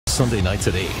Sunday nights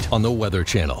at 8 on the Weather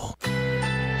Channel.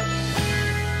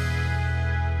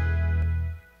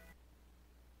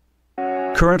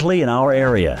 Currently in our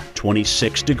area,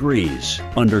 26 degrees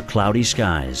under cloudy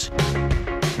skies.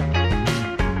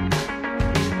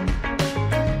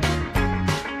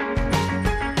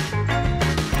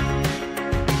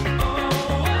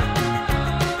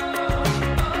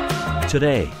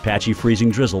 Today, patchy freezing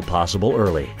drizzle possible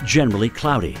early. Generally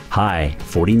cloudy. High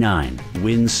 49.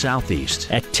 Winds southeast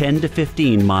at 10 to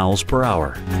 15 miles per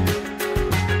hour.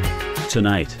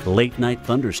 Tonight, late night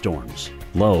thunderstorms.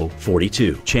 Low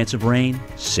 42. Chance of rain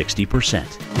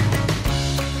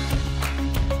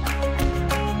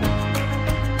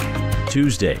 60%.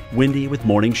 Tuesday, windy with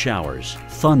morning showers.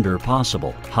 Thunder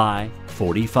possible. High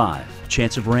 45.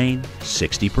 Chance of rain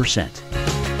 60%.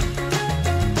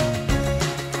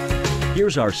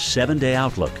 Here's our 7-day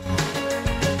outlook.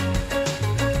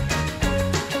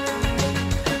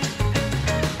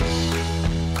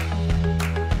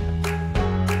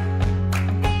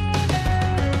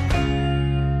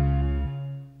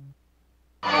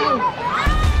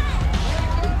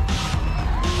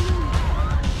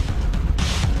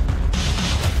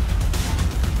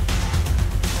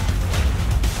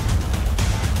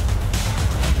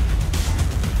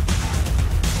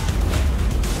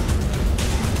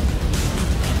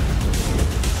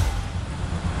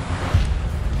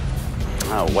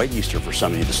 White Easter for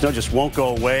some of you. The snow just won't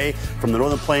go away from the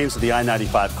northern plains to the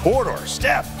I-95 corridor.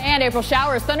 Steph. And April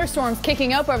showers, thunderstorms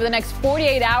kicking up over the next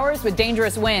 48 hours with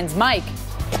dangerous winds. Mike.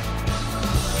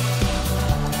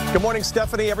 Good morning,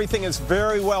 Stephanie. Everything is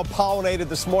very well pollinated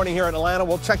this morning here in Atlanta.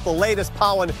 We'll check the latest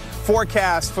pollen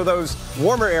forecast for those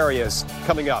warmer areas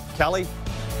coming up. Kelly?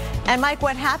 And Mike,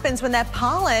 what happens when that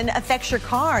pollen affects your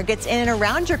car, gets in and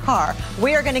around your car?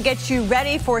 We are going to get you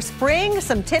ready for spring.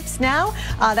 Some tips now.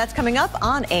 That's coming up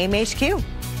on AMHQ.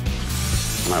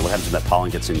 All right, what happens when that pollen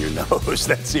gets in your nose?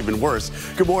 That's even worse.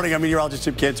 Good morning. I'm meteorologist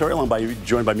Tim Cantorial.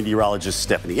 Joined by meteorologists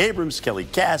Stephanie Abrams, Kelly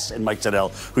Cass, and Mike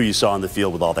Zeddell, who you saw in the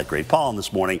field with all that great pollen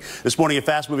this morning. This morning, a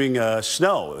fast-moving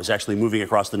snow is actually moving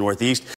across the Northeast.